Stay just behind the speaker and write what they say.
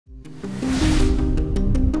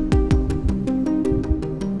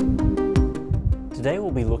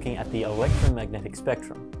we'll be looking at the electromagnetic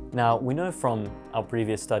spectrum. Now, we know from our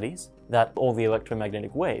previous studies that all the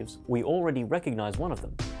electromagnetic waves, we already recognize one of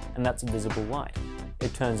them, and that's visible light.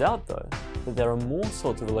 It turns out, though, that there are more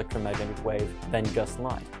sorts of electromagnetic wave than just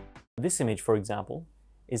light. This image, for example,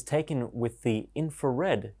 is taken with the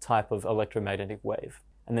infrared type of electromagnetic wave,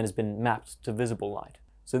 and then has been mapped to visible light.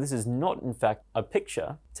 So this is not, in fact, a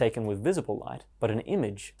picture taken with visible light, but an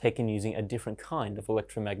image taken using a different kind of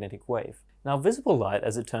electromagnetic wave. Now, visible light,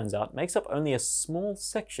 as it turns out, makes up only a small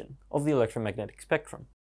section of the electromagnetic spectrum.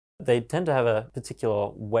 They tend to have a particular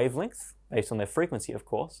wavelength, based on their frequency, of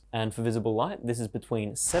course, and for visible light, this is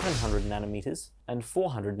between 700 nanometers and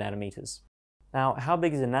 400 nanometers. Now, how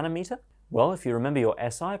big is a nanometer? Well, if you remember your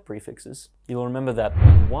SI prefixes, you'll remember that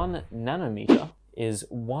 1 nanometer is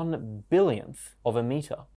 1 billionth of a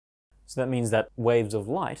meter. So that means that waves of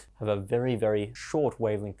light have a very, very short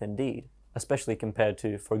wavelength indeed, especially compared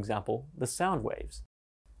to, for example, the sound waves.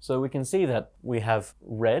 So we can see that we have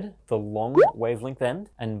red, the long wavelength end,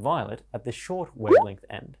 and violet at the short wavelength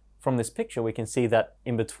end. From this picture, we can see that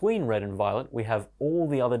in between red and violet, we have all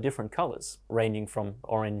the other different colors, ranging from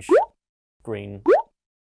orange, green,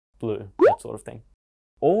 blue, that sort of thing.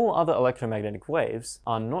 All other electromagnetic waves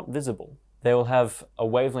are not visible. They will have a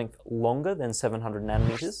wavelength longer than 700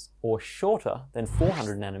 nanometers or shorter than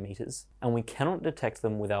 400 nanometers, and we cannot detect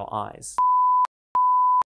them with our eyes.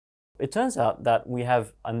 It turns out that we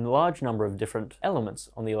have a large number of different elements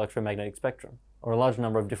on the electromagnetic spectrum, or a large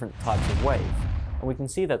number of different types of wave, and we can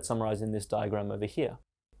see that summarized in this diagram over here.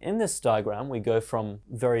 In this diagram, we go from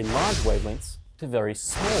very large wavelengths to very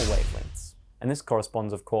small wavelengths. And this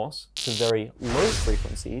corresponds, of course, to very low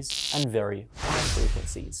frequencies and very high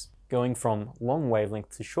frequencies. Going from long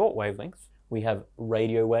wavelength to short wavelength, we have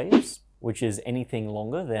radio waves, which is anything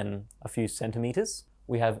longer than a few centimeters.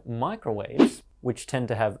 We have microwaves, which tend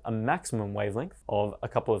to have a maximum wavelength of a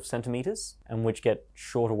couple of centimeters, and which get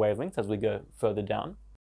shorter wavelengths as we go further down.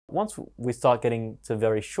 Once we start getting to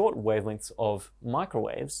very short wavelengths of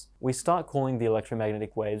microwaves, we start calling the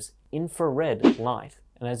electromagnetic waves infrared light.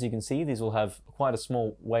 And as you can see, these will have quite a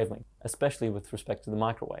small wavelength, especially with respect to the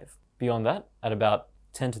microwave. Beyond that, at about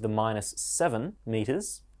 10 to the minus 7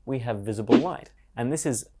 meters, we have visible light. And this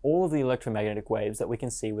is all of the electromagnetic waves that we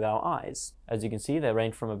can see with our eyes. As you can see, they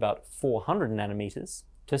range from about 400 nanometers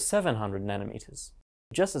to 700 nanometers.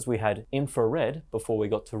 Just as we had infrared before we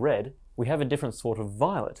got to red, we have a different sort of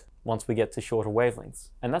violet once we get to shorter wavelengths,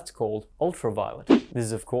 and that's called ultraviolet. This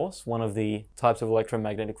is, of course, one of the types of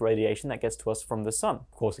electromagnetic radiation that gets to us from the sun.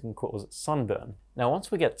 Of course, it can cause sunburn. Now,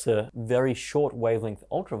 once we get to very short wavelength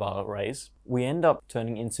ultraviolet rays, we end up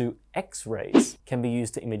turning into X-rays, can be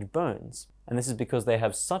used to image bones. And this is because they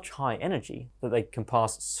have such high energy that they can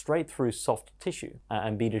pass straight through soft tissue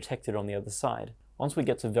and be detected on the other side. Once we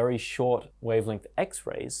get to very short wavelength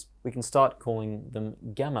X-rays, we can start calling them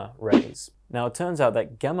gamma rays. Now, it turns out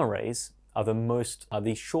that gamma rays are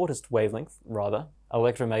the shortest wavelength,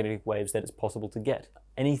 electromagnetic waves that it's possible to get.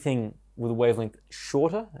 Anything with a wavelength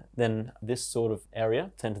shorter than this sort of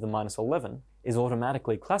area, 10 to the minus 11, is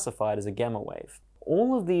automatically classified as a gamma wave.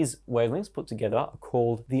 All of these wavelengths put together are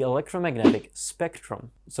called the electromagnetic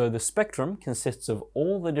spectrum. So the spectrum consists of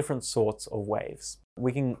all the different sorts of waves.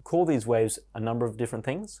 We can call these waves a number of different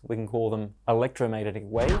things. We can call them electromagnetic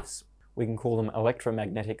waves, we can call them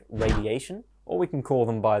electromagnetic radiation, or we can call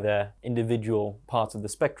them by their individual parts of the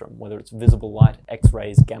spectrum, whether it's visible light,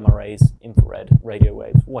 X-rays, gamma rays, infrared, radio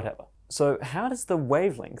waves, whatever. So how does the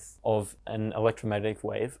wavelength of an electromagnetic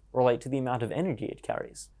wave relate to the amount of energy it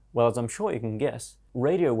carries? Well, as I'm sure you can guess,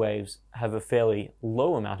 radio waves have a fairly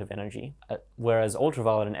low amount of energy, whereas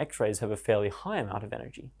ultraviolet and X-rays have a fairly high amount of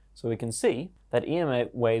energy. So we can see that EM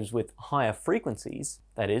waves with higher frequencies,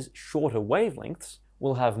 that is, shorter wavelengths,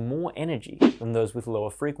 will have more energy than those with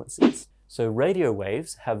lower frequencies. So radio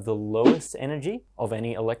waves have the lowest energy of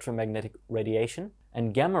any electromagnetic radiation,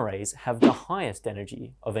 and gamma rays have the highest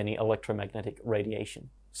energy of any electromagnetic radiation.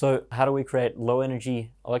 So how do we create low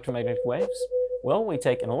energy electromagnetic waves? Well, we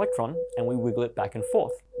take an electron and we wiggle it back and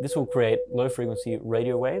forth. This will create low frequency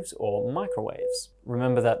radio waves or microwaves.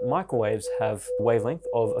 Remember that microwaves have a wavelength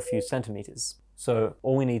of a few centimeters. So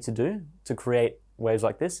all we need to do to create waves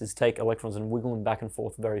like this is take electrons and wiggle them back and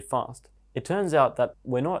forth very fast. It turns out that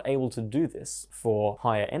we're not able to do this for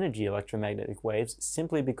higher energy electromagnetic waves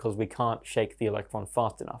simply because we can't shake the electron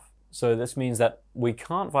fast enough. So this means that we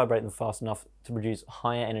can't vibrate them fast enough to produce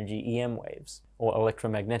higher energy EM waves or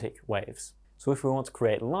electromagnetic waves. So if we want to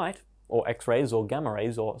create light, or X-rays or gamma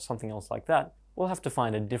rays or something else like that, we'll have to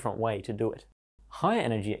find a different way to do it. Higher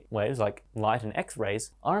energy waves like light and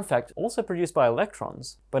X-rays are in fact also produced by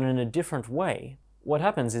electrons, but in a different way What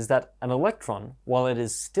happens is that an electron, while it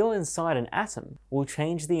is still inside an atom, will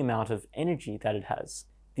change the amount of energy that it has.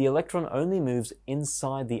 The electron only moves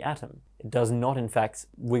inside the atom. It does not, in fact,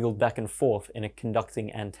 wiggle back and forth in a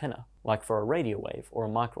conducting antenna, like for a radio wave or a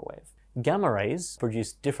microwave. Gamma rays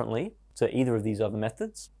produce differently to either of these other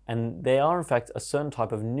methods, and they are, in fact, a certain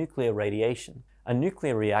type of nuclear radiation. A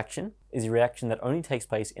nuclear reaction is a reaction that only takes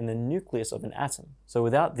place in the nucleus of an atom, so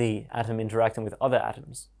without the atom interacting with other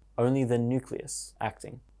atoms, only the nucleus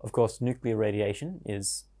acting. Of course, nuclear radiation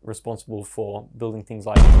is responsible for building things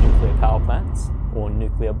like nuclear power plants or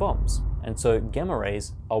nuclear bombs. And so gamma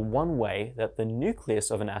rays are one way that the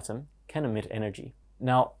nucleus of an atom can emit energy.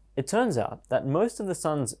 Now, it turns out that most of the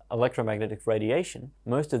sun's electromagnetic radiation,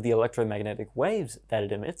 most of the electromagnetic waves that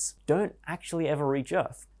it emits, don't actually ever reach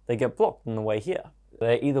Earth. They get blocked on the way here.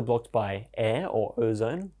 They're either blocked by air or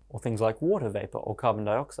ozone, or things like water vapor or carbon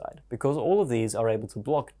dioxide, because all of these are able to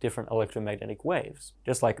block different electromagnetic waves,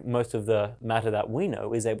 just like most of the matter that we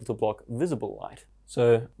know is able to block visible light.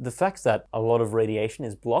 So the fact that a lot of radiation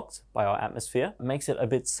is blocked by our atmosphere makes it a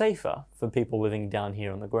bit safer for people living down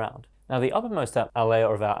here on the ground. Now, the uppermost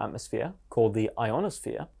layer of our atmosphere, called the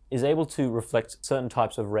ionosphere, is able to reflect certain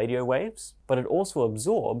types of radio waves, but it also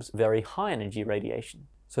absorbs very high energy radiation.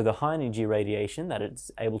 So the high energy radiation that it's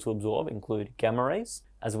able to absorb include gamma rays,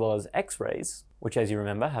 as well as X-rays, which, as you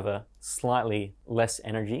remember, have a slightly less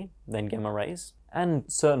energy than gamma rays, and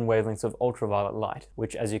certain wavelengths of ultraviolet light,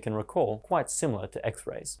 which, as you can recall, quite similar to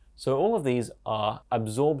X-rays. So all of these are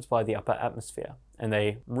absorbed by the upper atmosphere, and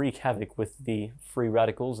they wreak havoc with the free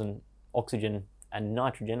radicals and oxygen and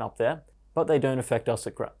nitrogen up there, but they don't affect us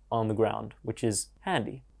on the ground, which is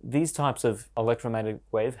handy. These types of electromagnetic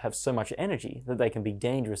wave have so much energy that they can be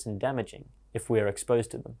dangerous and damaging if we are exposed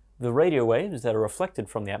to them. The radio waves that are reflected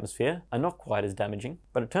from the atmosphere are not quite as damaging,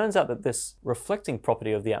 but it turns out that this reflecting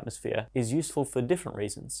property of the atmosphere is useful for different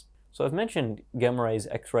reasons. So I've mentioned gamma rays,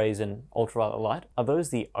 X-rays, and ultraviolet light. Are those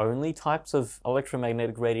the only types of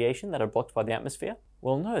electromagnetic radiation that are blocked by the atmosphere?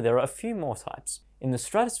 Well, no, there are a few more types. In the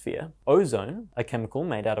stratosphere, ozone, a chemical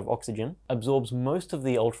made out of oxygen, absorbs most of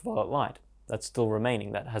the ultraviolet light that's still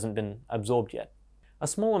remaining, that hasn't been absorbed yet. A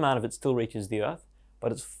small amount of it still reaches the Earth,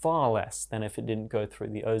 but it's far less than if it didn't go through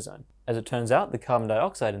the ozone. As it turns out, the carbon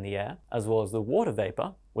dioxide in the air, as well as the water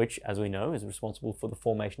vapor, which, as we know, is responsible for the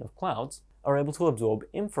formation of clouds, are able to absorb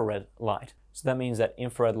infrared light. So that means that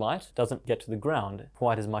infrared light doesn't get to the ground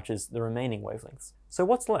quite as much as the remaining wavelengths. So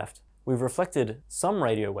what's left? We've reflected some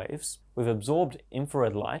radio waves, we've absorbed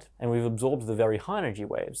infrared light, and we've absorbed the very high energy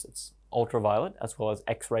waves. It's ultraviolet, as well as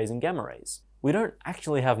X-rays and gamma rays. We don't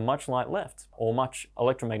actually have much light left, or much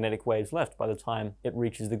electromagnetic waves left by the time it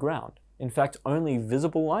reaches the ground. In fact, only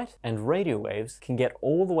visible light and radio waves can get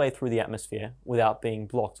all the way through the atmosphere without being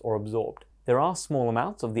blocked or absorbed. There are small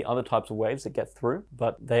amounts of the other types of waves that get through,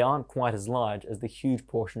 but they aren't quite as large as the huge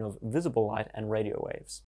portion of visible light and radio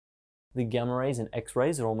waves. The gamma rays and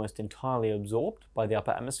X-rays are almost entirely absorbed by the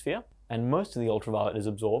upper atmosphere, and most of the ultraviolet is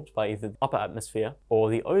absorbed by either the upper atmosphere or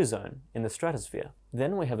the ozone in the stratosphere.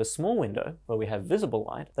 Then we have a small window where we have visible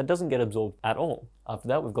light that doesn't get absorbed at all. After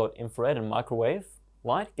that, we've got infrared and microwave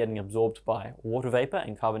light getting absorbed by water vapor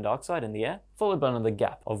and carbon dioxide in the air, followed by another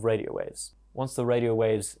gap of radio waves. Once the radio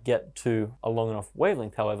waves get to a long enough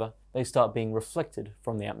wavelength, however, they start being reflected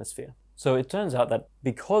from the atmosphere. So it turns out that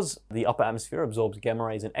because the upper atmosphere absorbs gamma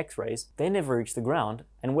rays and X-rays, they never reach the ground,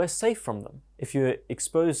 and we're safe from them. If you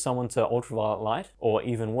expose someone to ultraviolet light, or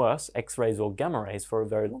even worse, X-rays or gamma rays for a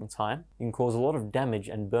very long time, you can cause a lot of damage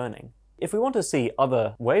and burning. If we want to see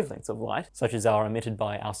other wavelengths of light, such as are emitted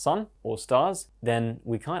by our sun or stars, then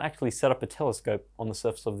we can't actually set up a telescope on the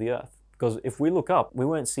surface of the Earth. Because if we look up, we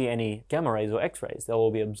won't see any gamma rays or X-rays. They'll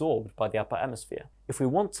all be absorbed by the upper atmosphere. If we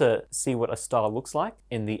want to see what a star looks like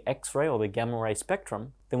in the X-ray or the gamma ray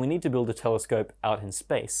spectrum, then we need to build a telescope out in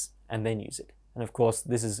space and then use it. And of course,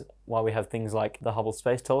 this is why we have things like the Hubble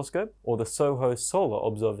Space Telescope or the SOHO Solar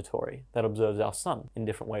Observatory that observes our sun in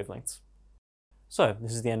different wavelengths. So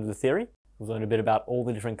this is the end of the theory. We've learned a bit about all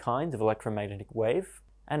the different kinds of electromagnetic wave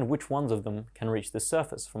and which ones of them can reach the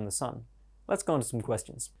surface from the sun. Let's go on to some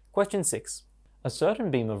questions. Question 6. A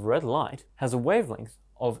certain beam of red light has a wavelength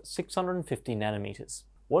of 650 nanometers.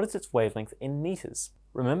 What is its wavelength in meters?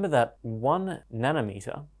 Remember that 1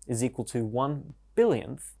 nanometer is equal to 1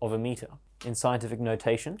 billionth of a meter. In scientific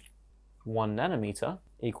notation, 1 nanometer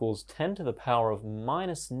equals 10 to the power of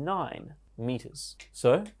 -9 meters.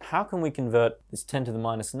 So how can we convert this 10 to the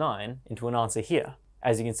 -9 into an answer here?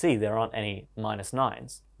 As you can see, there aren't any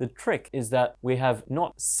 -9s. The trick is that we have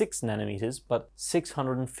not 6 nanometers, but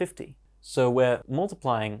 650. So we're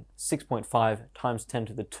multiplying 6.5 times 10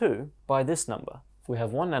 to the 2 by this number. If we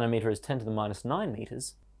have 1 nanometer is 10 to the minus 9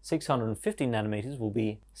 meters, 650 nanometers will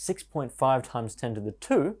be 6.5 times 10 to the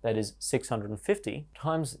 2, that is 650,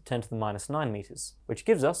 times 10 to the minus 9 meters, which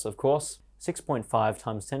gives us, of course, 6.5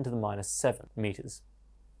 times 10 to the minus 7 meters.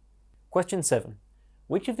 Question 7.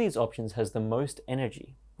 Which of these options has the most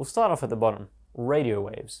energy? We'll start off at the bottom. Radio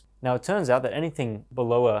waves. Now it turns out that anything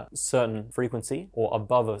below a certain frequency, or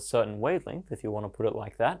above a certain wavelength, if you want to put it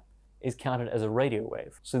like that, is counted as a radio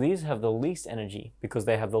wave. So these have the least energy because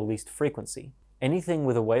they have the least frequency. Anything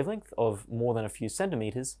with a wavelength of more than a few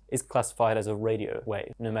centimeters is classified as a radio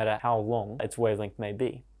wave, no matter how long its wavelength may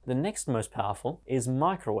be. The next most powerful is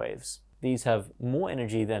microwaves. These have more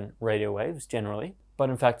energy than radio waves generally, but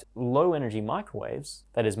in fact low energy microwaves,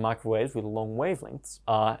 that is microwaves with long wavelengths,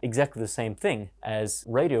 are exactly the same thing as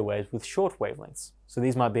radio waves with short wavelengths. So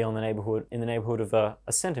these might be in the neighborhood of a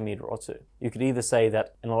centimeter or two. You could either say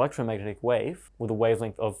that an electromagnetic wave with a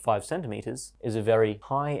wavelength of 5 centimeters is a very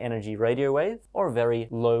high energy radio wave or a very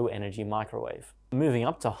low energy microwave. Moving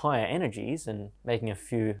up to higher energies and making a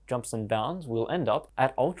few jumps and bounds, we'll end up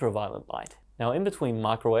at ultraviolet light. Now in between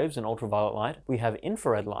microwaves and ultraviolet light, we have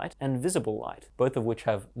infrared light and visible light, both of which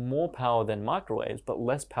have more power than microwaves but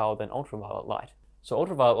less power than ultraviolet light. So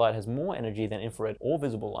ultraviolet light has more energy than infrared or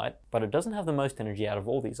visible light, but it doesn't have the most energy out of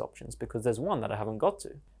all these options because there's one that I haven't got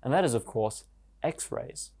to, and that is of course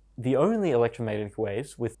X-rays. The only electromagnetic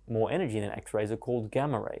waves with more energy than X-rays are called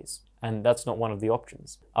gamma rays, and that's not one of the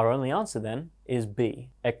options. Our only answer then is B,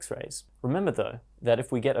 X-rays. Remember though, that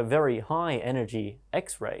if we get a very high energy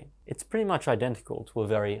X-ray, it's pretty much identical to a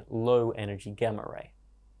very low energy gamma ray.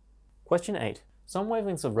 Question 8. Some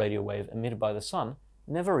wavelengths of radio wave emitted by the sun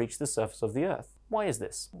never reach the surface of the Earth. Why is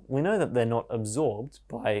this? We know that they're not absorbed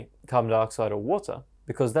by carbon dioxide or water,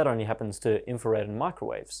 because that only happens to infrared and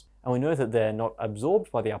microwaves. And we know that they're not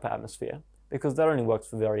absorbed by the upper atmosphere, because that only works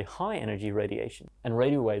for very high energy radiation, and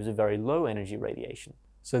radio waves are very low energy radiation.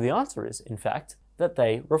 So the answer is, in fact, that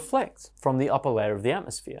they reflect from the upper layer of the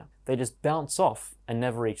atmosphere. They just bounce off and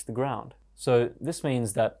never reach the ground. So this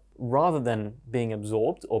means that rather than being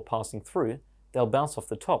absorbed or passing through, they'll bounce off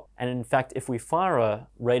the top. And in fact, if we fire a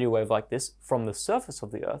radio wave like this from the surface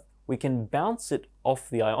of the Earth, we can bounce it off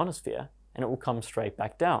the ionosphere and it will come straight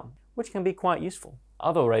back down, which can be quite useful.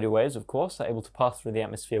 Other radio waves, of course, are able to pass through the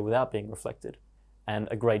atmosphere without being reflected, and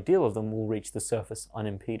a great deal of them will reach the surface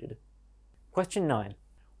unimpeded. Question 9.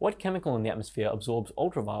 What chemical in the atmosphere absorbs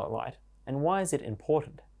ultraviolet light, and why is it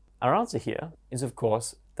important? Our answer here is, of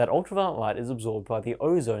course, that ultraviolet light is absorbed by the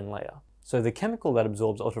ozone layer. So the chemical that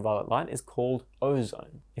absorbs ultraviolet light is called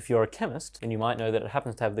ozone. If you're a chemist, then you might know that it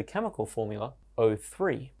happens to have the chemical formula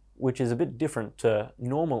O3, which is a bit different to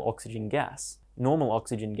normal oxygen gas. Normal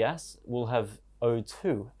oxygen gas will have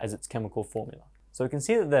O2 as its chemical formula. So we can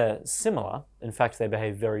see that they're similar, in fact they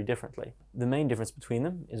behave very differently. The main difference between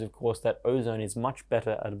them is of course that ozone is much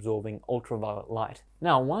better at absorbing ultraviolet light.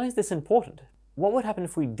 Now why is this important? What would happen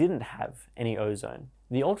if we didn't have any ozone?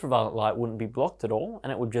 The ultraviolet light wouldn't be blocked at all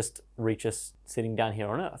and it would just reach us sitting down here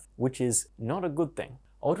on Earth, which is not a good thing.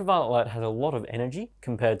 Ultraviolet light has a lot of energy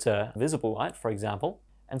compared to visible light, for example,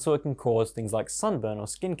 and so it can cause things like sunburn or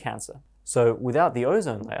skin cancer. So without the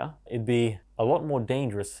ozone layer, it'd be a lot more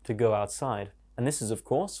dangerous to go outside. And this is of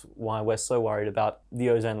course why we're so worried about the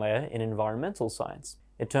ozone layer in environmental science.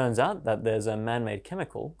 It turns out that there's a man-made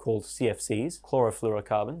chemical called CFCs,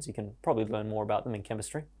 chlorofluorocarbons, you can probably learn more about them in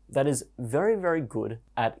chemistry, that is very, very good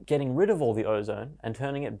at getting rid of all the ozone and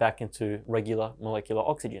turning it back into regular molecular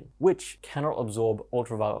oxygen, which cannot absorb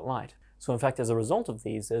ultraviolet light. So in fact, as a result of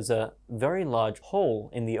these, there's a very large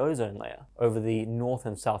hole in the ozone layer over the north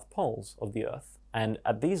and south poles of the Earth. And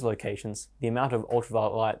at these locations, the amount of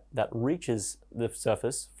ultraviolet light that reaches the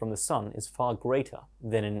surface from the sun is far greater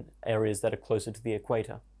than in areas that are closer to the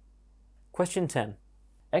equator. Question 10.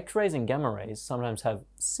 X-rays and gamma rays sometimes have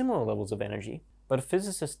similar levels of energy, but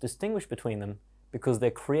physicists distinguish between them because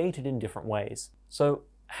they're created in different ways. So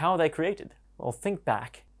how are they created? Well, think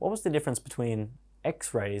back. What was the difference between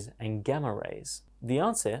X-rays and gamma rays? The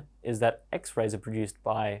answer is that X-rays are produced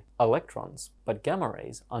by electrons, but gamma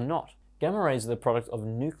rays are not. Gamma rays are the product of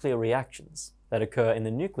nuclear reactions that occur in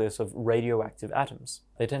the nucleus of radioactive atoms.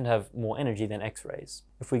 They tend to have more energy than X-rays.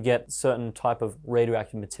 If we get a certain type of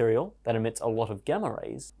radioactive material that emits a lot of gamma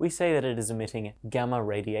rays, we say that it is emitting gamma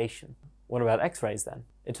radiation. What about X-rays then?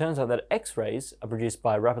 It turns out that X-rays are produced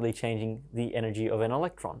by rapidly changing the energy of an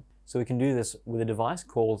electron. So we can do this with a device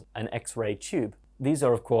called an X-ray tube. These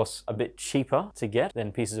are of course a bit cheaper to get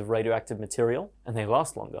than pieces of radioactive material, and they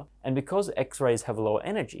last longer. And because X-rays have lower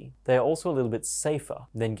energy, they are also a little bit safer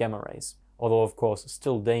than gamma rays, although of course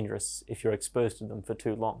still dangerous if you're exposed to them for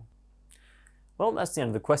too long. Well, that's the end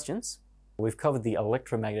of the questions. We've covered the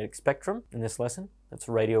electromagnetic spectrum in this lesson. That's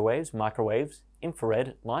radio waves, microwaves,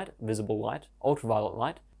 infrared light, visible light, ultraviolet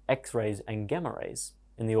light, X-rays and gamma rays,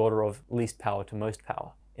 in the order of least power to most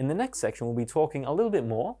power. In the next section, we'll be talking a little bit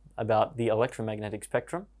more about the electromagnetic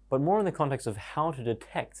spectrum, but more in the context of how to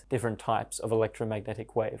detect different types of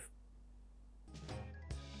electromagnetic wave.